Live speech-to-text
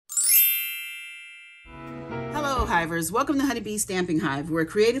Hivers. Welcome to Honeybee Stamping Hive, where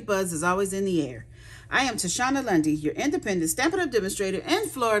creative buzz is always in the air. I am Tashana Lundy, your independent Stampin' Up! Demonstrator in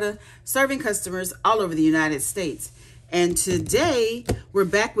Florida, serving customers all over the United States. And today, we're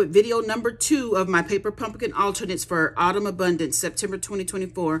back with video number 2 of my Paper Pumpkin alternates for Autumn Abundance September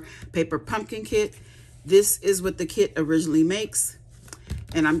 2024 Paper Pumpkin Kit. This is what the kit originally makes.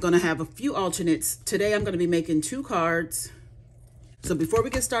 And I'm going to have a few alternates. Today, I'm going to be making 2 cards. So before we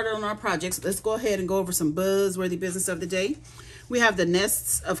get started on our projects, let's go ahead and go over some buzzworthy business of the day. We have the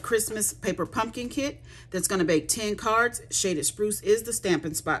Nests of Christmas Paper Pumpkin Kit that's going to bake 10 cards. Shaded Spruce is the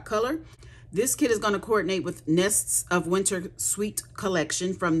Stampin' Spot color. This kit is going to coordinate with Nests of Winter Sweet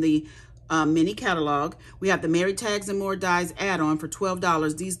collection from the mini catalog. We have the Merry Tags and More dies add-on for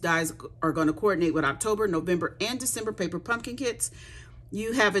 $12. These dies are going to coordinate with October, November, and December Paper Pumpkin Kits.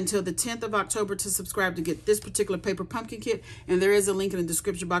 You have until the 10th of October to subscribe to get this particular Paper Pumpkin Kit, and there is a link in the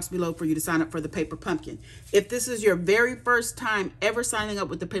description box below for you to sign up for the Paper Pumpkin. If this is your very first time ever signing up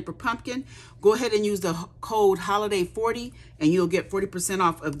with the Paper Pumpkin, go ahead and use the code HOLIDAY40 and you'll get 40%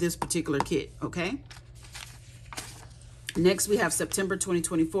 off of this particular kit, okay? Next, we have September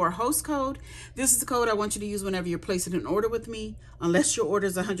 2024 host code. This is the code I want you to use whenever you're placing an order with me. Unless your order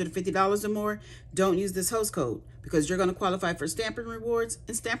is $150 or more, don't use this host code because you're going to qualify for Stampin' Rewards,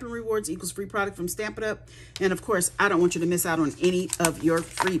 and Stampin' Rewards equals free product from Stampin' Up. And of course, I don't want you to miss out on any of your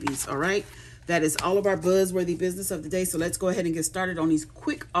freebies, all right? That is all of our buzzworthy business of the day. So let's go ahead and get started on these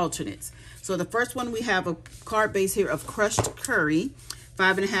quick alternates. So the first one, we have a card base here of crushed curry.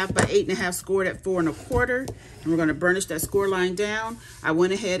 5.5 by 8.5 scored at 4 1/4, and we're going to burnish that score line down. I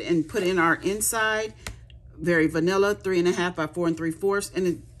went ahead and put in our inside, very vanilla, 3.5 by 4 3/4,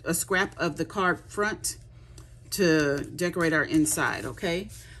 and a scrap of the card front to decorate our inside. Okay,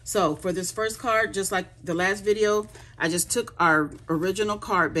 so for this first card, just like the last video, I just took our original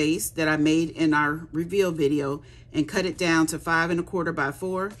card base that I made in our reveal video and cut it down to 5 1/4 by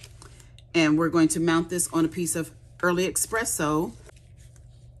 4, and we're going to mount this on a piece of early espresso.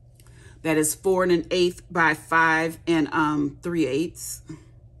 That is 4 1/8 by 5 3/8.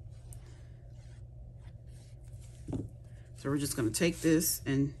 So we're just going to take this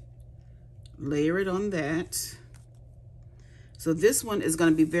and layer it on that. So this one is going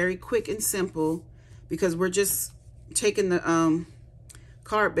to be very quick and simple because we're just taking the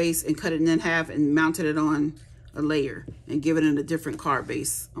card base and cutting it in half and mounted it on a layer and giving it a different card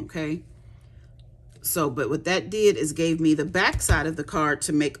base, okay? So, but what that did is gave me the back side of the card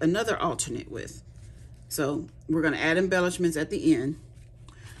to make another alternate with. So we're going to add embellishments at the end.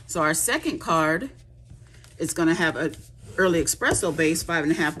 So our second card is going to have a early espresso base,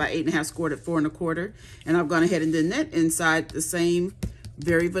 5.5 by 8.5 scored at 4 1/4. And I've gone ahead and done that inside the same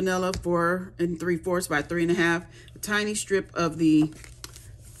very vanilla 4 3/4 by 3.5. A tiny strip of the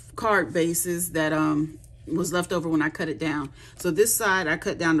card bases that was left over when I cut it down. So this side I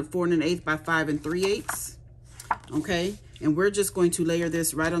cut down to 4 1/8 by 5 3/8. Okay, and we're just going to layer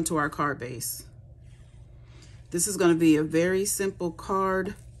this right onto our card base. This is going to be a very simple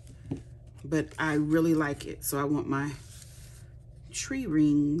card, but I really like it. So I want my tree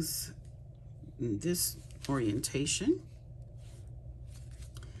rings in this orientation,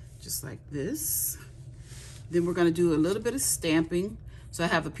 just like this. Then we're going to do a little bit of stamping. So I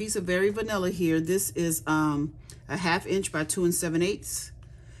have a piece of very vanilla here. This is a 1/2 inch by 2 7/8.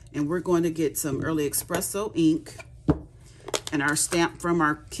 And we're going to get some early espresso ink and our stamp from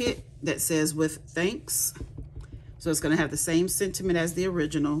our kit that says "with thanks." So it's going to have the same sentiment as the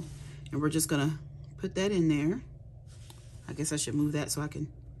original. And we're just going to put that in there. I guess I should move that so I can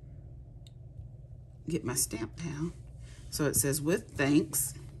get my stamp down. So it says "with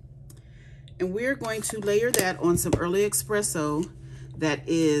thanks." And we're going to layer that on some early espresso that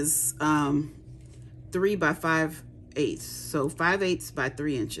is 3 by 5/8, so 5/8 by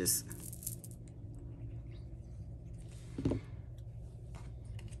 3 inches.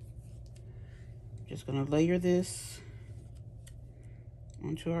 Just gonna layer this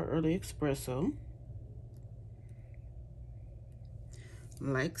onto our early espresso,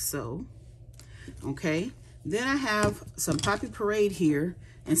 like so. Okay, then I have some Poppy Parade here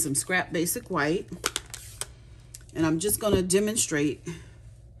and some scrap basic white. And I'm just going to demonstrate.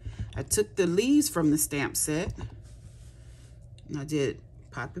 I took the leaves from the stamp set. And I did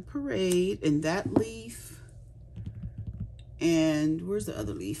Poppy Parade and that leaf. And where's the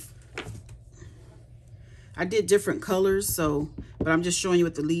other leaf? I did different colors, so, but I'm just showing you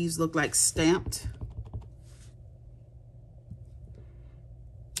what the leaves look like stamped.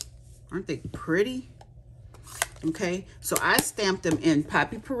 Aren't they pretty? Okay, so I stamped them in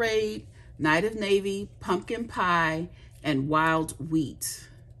Poppy Parade, Night of Navy, Pumpkin Pie, and Wild Wheat.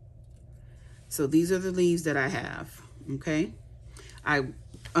 So these are the leaves that I have, okay?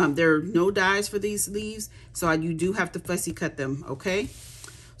 There are no dies for these leaves, so you do have to fussy cut them, okay?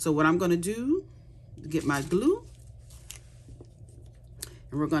 So what I'm gonna do, get my glue,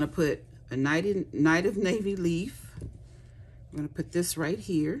 and we're gonna put a Night of Navy leaf. I'm gonna put this right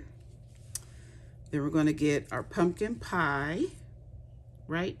here. Then we're gonna get our pumpkin pie,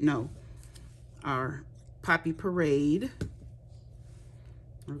 right? No, our Poppy Parade.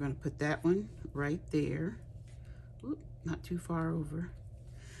 We're gonna put that one right there. Oop, not too far over.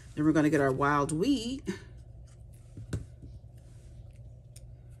 Then we're gonna get our Wild Wheat.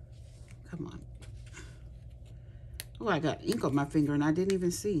 Come on. Oh, I got ink on my finger and I didn't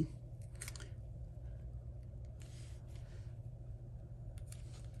even see.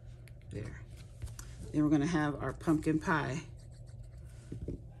 There. Then we're gonna have our pumpkin pie.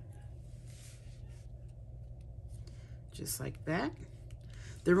 Just like that.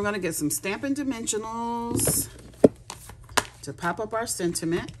 Then we're gonna get some Stampin' Dimensionals to pop up our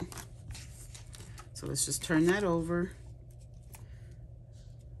sentiment. So let's just turn that over.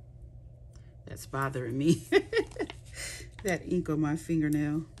 That's bothering me. That ink on my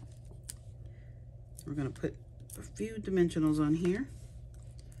fingernail. We're gonna put a few dimensionals on here.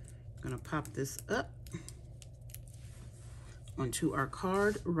 I'm gonna pop this up onto our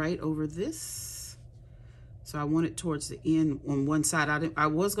card right over this. So I want it towards the end on one side. I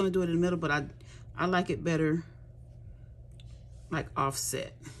was gonna do it in the middle, but I like it better like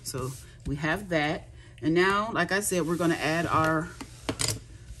offset. So we have that. And now, like I said, we're gonna add our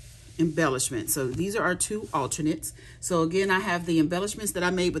embellishment. So these are our two alternates. So again, I have the embellishments that I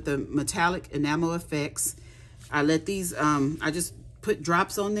made with the metallic enamel effects. I let these, I just put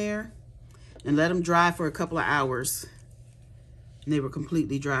drops on there and let them dry for a couple of hours. And they were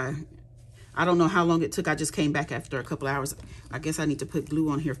completely dry. I don't know how long it took. I just came back after a couple of hours. I guess I need to put glue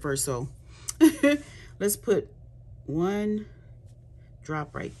on here first. So let's put one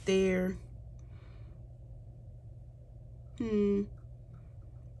drop right there.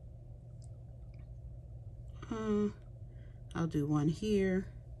 I'll do one here.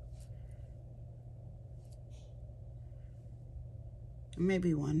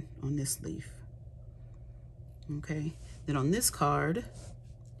 Maybe one on this leaf. Okay. Then on this card,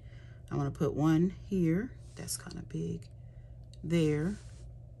 I want to put one here. That's kind of big. There.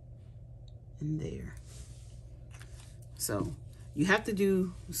 And there. So you have to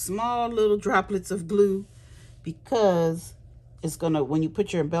do small little droplets of glue because it's gonna, when you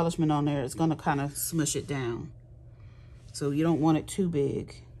put your embellishment on there, it's gonna kind of smush it down. So you don't want it too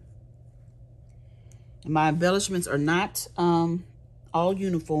big. And my embellishments are not all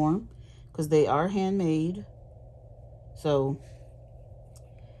uniform because they are handmade. So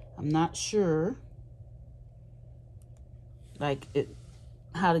I'm not sure like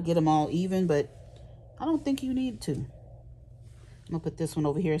how to get them all even, but I don't think you need to. I'm gonna put this one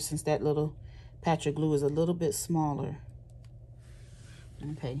over here since that little patch of glue is a little bit smaller.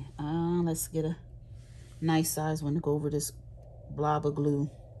 Okay, let's get a nice size one to go over this blob of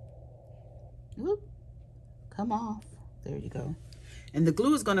glue. Whoop, come off. There you go. And the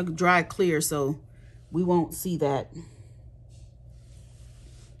glue is gonna dry clear, so we won't see that. I'm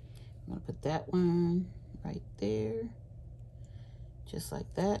gonna put that one right there, just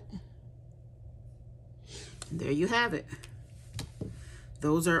like that. And there you have it.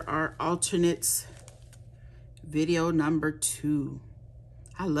 Those are our alternates, video number 2.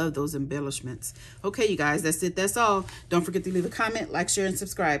 I love those embellishments. Okay, you guys, that's it. That's all. Don't forget to leave a comment, like, share, and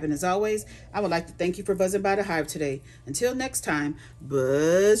subscribe. And as always, I would like to thank you for buzzing by the Hive today. Until next time,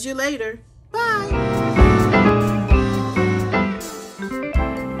 buzz you later. Bye.